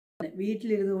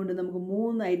വീട്ടിലിരുന്നുകൊണ്ട് നമുക്ക്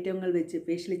 3 ഐറ്റങ്ങൾ വെച്ച്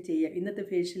ഫേഷ്യൽ ചെയ്യാം. ഇന്നത്തെ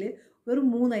ഫേഷ്യൽ വെറും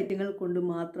 3 ഐറ്റങ്ങൾ കൊണ്ട്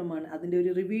മാത്രമാണ്. അതിൻ്റെ ഒരു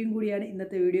റിവ്യൂയും കൂടിയാണ്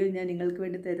ഇന്നത്തെ വീഡിയോയിൽ ഞാൻ നിങ്ങൾക്ക്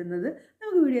വേണ്ടി തരുന്നത്.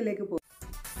 നമുക്ക് വീഡിയോയിലേക്ക് പോകാം.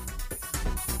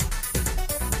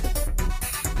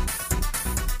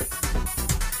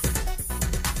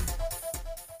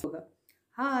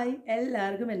 ഹായ്,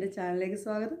 എല്ലാവർക്കും എൻ്റെ ചാനലിലേക്ക്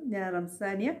സ്വാഗതം. ഞാൻ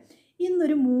റംസാനിയ.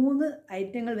 ഇന്നൊരു 3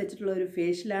 ഐറ്റങ്ങൾ വെച്ചിട്ടുള്ള ഒരു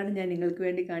ഫേഷ്യലാണ് ഞാൻ നിങ്ങൾക്ക്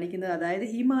വേണ്ടി കാണിക്കുന്നത്. അതായത്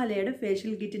ഹിമാലയയുടെ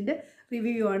ഫേഷ്യൽ കിറ്റിൻ്റെ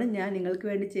റിവ്യൂ ആണ് ഞാൻ നിങ്ങൾക്ക്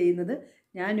വേണ്ടി ചെയ്യുന്നത്.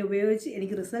 ഞാൻ ഉപയോഗിച്ച്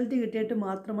എനിക്ക് റിസൾട്ട് കിട്ടിയിട്ട്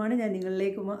മാത്രമാണ് ഞാൻ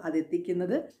നിങ്ങളിലേക്ക്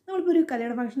അതെത്തിക്കുന്നത്. നമ്മളിപ്പോൾ ഒരു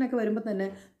കല്യാണ ഫംഗ്ഷനൊക്കെ വരുമ്പോൾ തന്നെ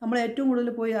നമ്മൾ ഏറ്റവും കൂടുതൽ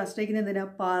പോയി ആശ്രയിക്കുന്നത്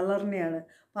എന്തിനാണ്? പാർലറിനെയാണ്.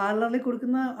 പാർലറിൽ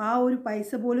കൊടുക്കുന്ന ആ ഒരു പൈസ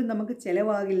പോലും നമുക്ക്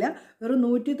ചിലവാകില്ല. വെറും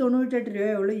 198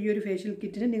 രൂപയുള്ളൂ ഈ ഒരു ഫേഷ്യൽ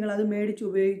കിറ്റിന്. നിങ്ങളത് മേടിച്ച്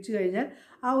ഉപയോഗിച്ച് കഴിഞ്ഞാൽ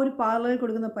ആ ഒരു പാർലറിൽ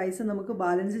കൊടുക്കുന്ന പൈസ നമുക്ക്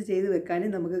ബാലൻസ് ചെയ്ത്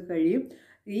വെക്കാനും നമുക്ക് കഴിയും.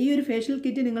 ഈ ഒരു ഫേഷ്യൽ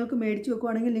കിറ്റ് നിങ്ങൾക്ക് മേടിച്ച്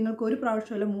വെക്കുകയാണെങ്കിൽ നിങ്ങൾക്ക് ഒരു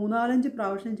പ്രാവശ്യമല്ല 3-4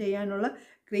 പ്രാവശ്യം ചെയ്യാനുള്ള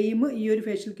ക്രീം ഈ ഒരു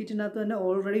ഫേഷ്യൽ കിറ്റിനകത്ത് തന്നെ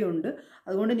ഓൾറെഡി ഉണ്ട്.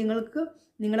 അതുകൊണ്ട് നിങ്ങൾക്ക്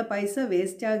നിങ്ങളുടെ പൈസ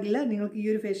വേസ്റ്റ് ആകില്ല. നിങ്ങൾക്ക് ഈ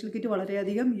ഒരു ഫേഷ്യൽ കിറ്റ്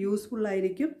വളരെയധികം യൂസ്ഫുൾ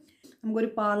ആയിരിക്കും. നമുക്കൊരു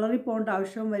പാർലറിൽ പോകേണ്ട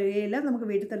ആവശ്യം വരികയില്ല. നമുക്ക്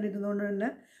വീട്ടിൽ തന്നെ ഇരുന്നുകൊണ്ട് തന്നെ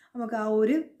നമുക്ക് ആ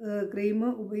ഒരു ക്രീം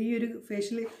ഈ ഒരു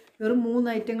ഫേഷ്യൽ വെറും 3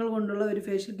 ഐറ്റങ്ങൾ കൊണ്ടുള്ള ഒരു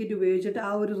ഫേഷ്യൽ കിറ്റ് ഉപയോഗിച്ചിട്ട്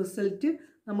ആ ഒരു റിസൾട്ട്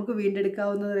നമുക്ക്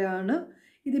വീണ്ടെടുക്കാവുന്നതാണ്.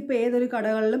 ഇതിപ്പോൾ ഏതൊരു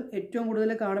കടകളിലും ഏറ്റവും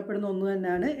കൂടുതൽ കാണപ്പെടുന്ന ഒന്ന്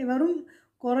തന്നെയാണ്. വെറും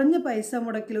കുറഞ്ഞ പൈസ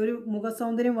മുടക്കിൽ ഒരു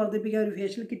മുഖസൗന്ദര്യം വർദ്ധിപ്പിക്കാൻ ഒരു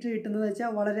ഫേഷ്യൽ കിറ്റ് കിട്ടുന്നതെന്ന്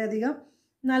വെച്ചാൽ വളരെയധികം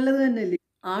നല്ലത് തന്നെയല്ലേ.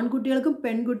 ആൺകുട്ടികൾക്കും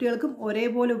പെൺകുട്ടികൾക്കും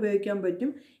ഒരേപോലെ ഉപയോഗിക്കാൻ പറ്റും.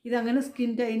 ഇതങ്ങനെ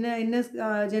ഇന്ന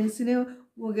ജെൻസിന്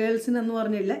ഗേൾസിന് എന്ന്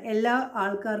പറഞ്ഞില്ല, എല്ലാ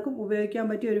ആൾക്കാർക്കും ഉപയോഗിക്കാൻ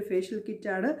പറ്റിയ ഒരു ഫേഷ്യൽ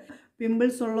കിറ്റാണ്.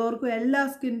 പിമ്പിൾസ് ഉള്ളവർക്കും എല്ലാ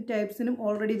സ്കിൻ ടൈപ്സിനും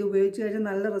ഓൾറെഡി ഇത് ഉപയോഗിച്ച് കഴിഞ്ഞാൽ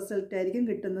നല്ല റിസൾട്ടായിരിക്കും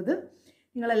കിട്ടുന്നത്.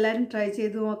 നിങ്ങളെല്ലാവരും ട്രൈ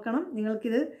ചെയ്ത് നോക്കണം.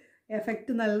 നിങ്ങൾക്കിത്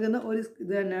എഫക്റ്റ് നൽകുന്ന ഒരു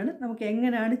ഇത് തന്നെയാണ്. നമുക്ക്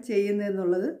എങ്ങനെയാണ്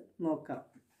ചെയ്യുന്നതെന്നുള്ളത് നോക്കാം.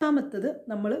 രണ്ടാമത്തത്,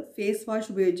 നമ്മൾ ഫേസ് വാഷ്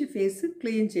ഉപയോഗിച്ച് ഫേസ്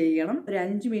ക്ലീൻ ചെയ്യണം. ഒരു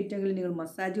 5 മിനിറ്റെങ്കിലും നിങ്ങൾ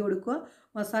മസാജ് കൊടുക്കുക.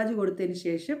 മസാജ് കൊടുത്തതിന്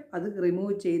ശേഷം അത്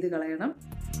റിമൂവ് ചെയ്ത് കളയണം.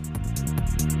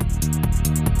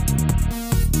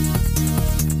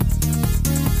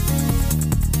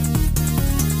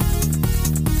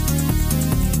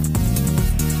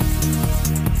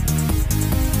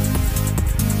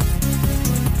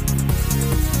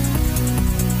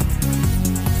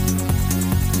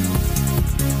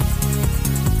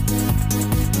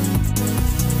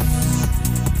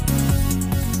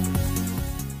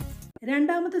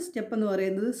 രണ്ടാമത്തെ സ്റ്റെപ്പ് എന്ന്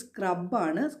പറയുന്നത്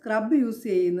സ്ക്രബാണ്. സ്ക്രബ് യൂസ്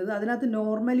ചെയ്യുന്നത് അതിനകത്ത്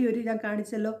നോർമലി ഞാൻ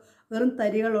കാണിച്ചല്ലോ, വെറും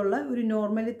തരികളുള്ള ഒരു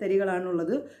നോർമലി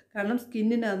തരികളാണുള്ളത്. കാരണം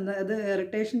സ്കിന്നിന് അത്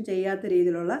ഇറിറ്റേഷൻ ചെയ്യാത്ത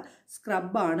രീതിയിലുള്ള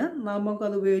സ്ക്രബാണ്.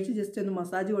 നമുക്കത് ഉപയോഗിച്ച് ജസ്റ്റ് ഒന്ന്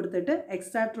മസാജ് കൊടുത്തിട്ട്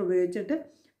എക്സ്ട്രാക്ടർ ഉപയോഗിച്ചിട്ട്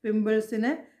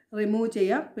പിമ്പിൾസിനെ റിമൂവ്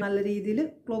ചെയ്യാം. നല്ല രീതിയിൽ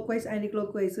clock vice anti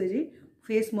clock vice വഴി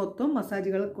ഫേസ് മൊത്തം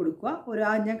മസാജുകൾ കൊടുക്കുക.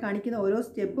 ഞാൻ കാണിക്കുന്ന ഓരോ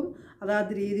സ്റ്റെപ്പും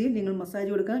അതാത് രീതിയിൽ നിങ്ങൾ മസാജ്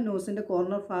കൊടുക്കുക. നോസിൻ്റെ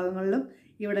കോർണർ ഭാഗങ്ങളിലും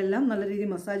ഇവിടെല്ലാം നല്ല രീതിയിൽ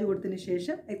മസാജ് കൊടുത്തതിന്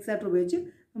ശേഷം എക്സ്ട്രാക്ടർ ഉപയോഗിച്ച്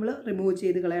നമ്മൾ റിമൂവ്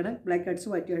ചെയ്ത് കളയണം. ബ്ലാക്ക്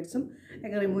ഹെഡ്സും വൈറ്റ് ഹെഡ്സും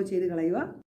ഒക്കെ റിമൂവ് ചെയ്ത് കളയുക.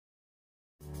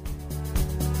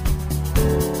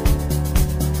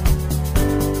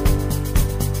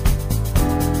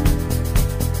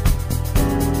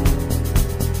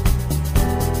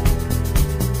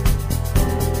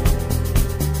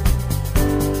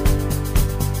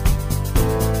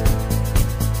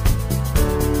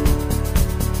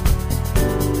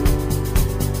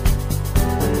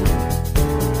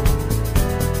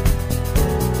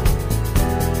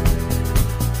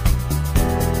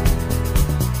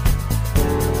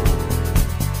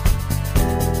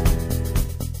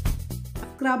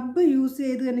 സ്ക്രബ് യൂസ്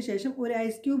ചെയ്തതിന് ശേഷം ഒരു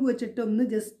ഐസ് ക്യൂബ് വെച്ചിട്ട്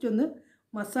ജസ്റ്റ് ഒന്ന്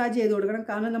മസാജ് ചെയ്ത് കൊടുക്കണം.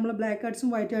 കാരണം നമ്മൾ ബ്ലാക്ക് ഹെഡ്സും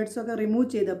വൈറ്റ് ഹെഡ്സും ഒക്കെ റിമൂവ്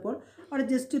ചെയ്തപ്പോൾ അവിടെ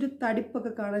ജസ്റ്റ് ഒരു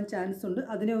തടിപ്പൊക്കെ കാണാൻ ചാൻസ് ഉണ്ട്.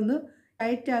 അതിനെ ഒന്ന്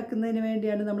ടൈറ്റ് ആക്കുന്നതിന്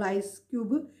വേണ്ടിയാണ് നമ്മൾ ഐസ്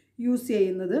ക്യൂബ് യൂസ്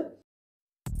ചെയ്യുന്നത്.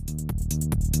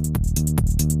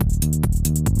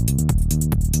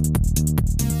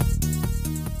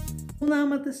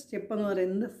 മൂന്നാമത്തെ സ്റ്റെപ്പ് എന്ന്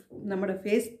പറയുന്നത് നമ്മുടെ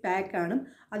ഫേസ് പാക്കാണ്.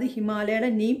 അത്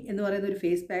ഹിമാലയയുടെ നീം എന്ന് പറയുന്ന ഒരു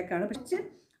ഫേസ് പാക്കാണ്. പക്ഷേ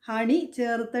ഹണി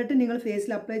ചേർത്തിട്ട് നിങ്ങൾ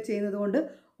ഫേസിൽ അപ്ലൈ ചെയ്യുന്നത് കൊണ്ട്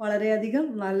വളരെയധികം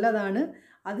നല്ലതാണ്.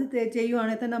 അത്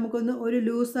ചെയ്യുവാണെങ്കിൽ തന്നെ ഒരു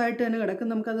ലൂസായിട്ട് തന്നെ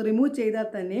കിടക്കും. നമുക്കത് റിമൂവ് ചെയ്താൽ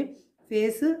തന്നെ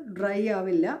ഫേസ് ഡ്രൈ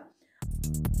ആവില്ല.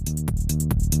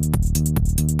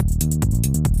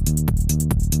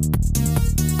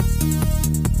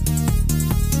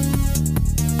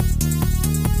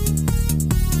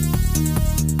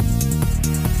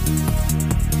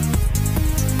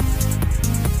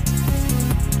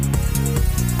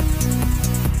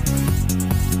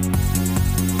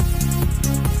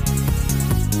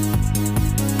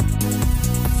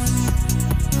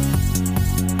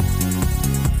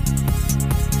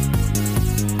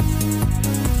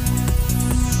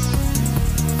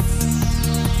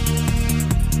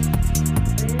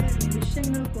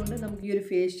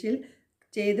 ഫേഷ്യൽ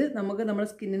ചെയ്ത് നമുക്ക് നമ്മുടെ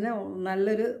സ്കിന്നിന്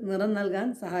നല്ലൊരു നിറം നൽകാൻ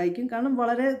സഹായിക്കും. കാരണം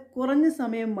വളരെ കുറഞ്ഞ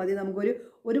സമയം മതി,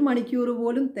 ഒരു മണിക്കൂർ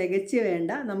പോലും തികച്ച്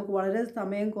വേണ്ട. നമുക്ക് വളരെ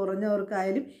സമയം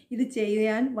കുറഞ്ഞവർക്കായാലും ഇത്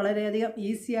ചെയ്യാൻ വളരെയധികം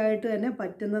ഈസി ആയിട്ട് തന്നെ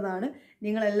പറ്റുന്നതാണ്.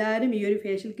 നിങ്ങളെല്ലാവരും ഈ ഒരു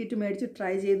ഫേഷ്യൽ കിറ്റ് മേടിച്ച്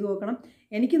ട്രൈ ചെയ്ത് നോക്കണം.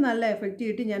 എനിക്ക് നല്ല എഫക്റ്റ്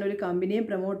കിട്ടി. ഞാനൊരു കമ്പനിയും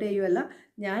പ്രൊമോട്ട് ചെയ്യുമല്ല,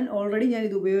 ഞാൻ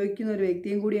ഇത് ഉപയോഗിക്കുന്ന ഒരു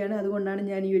വ്യക്തിയും കൂടിയാണ്. അതുകൊണ്ടാണ്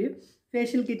ഞാൻ ഈ ഒരു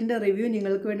ഫേഷ്യൽ കിറ്റിൻ്റെ റിവ്യൂ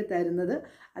നിങ്ങൾക്ക് വേണ്ടി തരുന്നത്.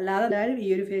 അല്ലാതെ എല്ലാവരും ഈ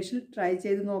ഒരു ഫേഷ്യൽ ട്രൈ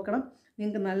ചെയ്ത് നോക്കണം.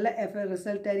 നിങ്ങൾക്ക് നല്ല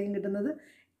റിസൾട്ട് ആയിരിക്കും കിട്ടുന്നത്.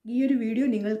 ഈ ഒരു വീഡിയോ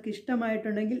നിങ്ങൾക്ക്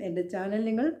ഇഷ്ടമായിട്ടുണ്ടെങ്കിൽ എൻ്റെ ചാനൽ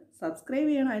നിങ്ങൾ സബ്സ്ക്രൈബ്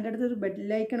ചെയ്യണം. അതിൻ്റെ അടുത്തൊരു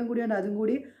ബെല്ലൈക്കണും കൂടിയുണ്ട്, അതും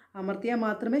കൂടി അമർത്തിയാൽ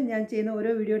മാത്രമേ ഞാൻ ചെയ്യുന്ന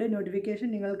ഓരോ വീഡിയോയുടെ നോട്ടിഫിക്കേഷൻ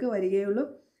നിങ്ങൾക്ക് വരികയുള്ളൂ.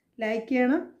 ലൈക്ക്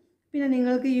ചെയ്യണം. പിന്നെ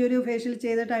നിങ്ങൾക്ക് ഈ ഒരു ഫേഷ്യൽ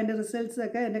ചെയ്തിട്ട് അതിൻ്റെ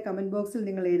റിസൾട്ട്സൊക്കെ എൻ്റെ കമൻറ്റ് ബോക്സിൽ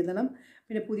നിങ്ങൾ എഴുതണം.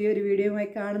 പിന്നെ പുതിയൊരു വീഡിയോയുമായി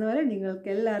കാണുന്നവരെ നിങ്ങൾക്ക്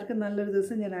എല്ലാവർക്കും നല്ലൊരു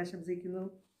ദിവസം ഞാൻ ആശംസിക്കുന്നു.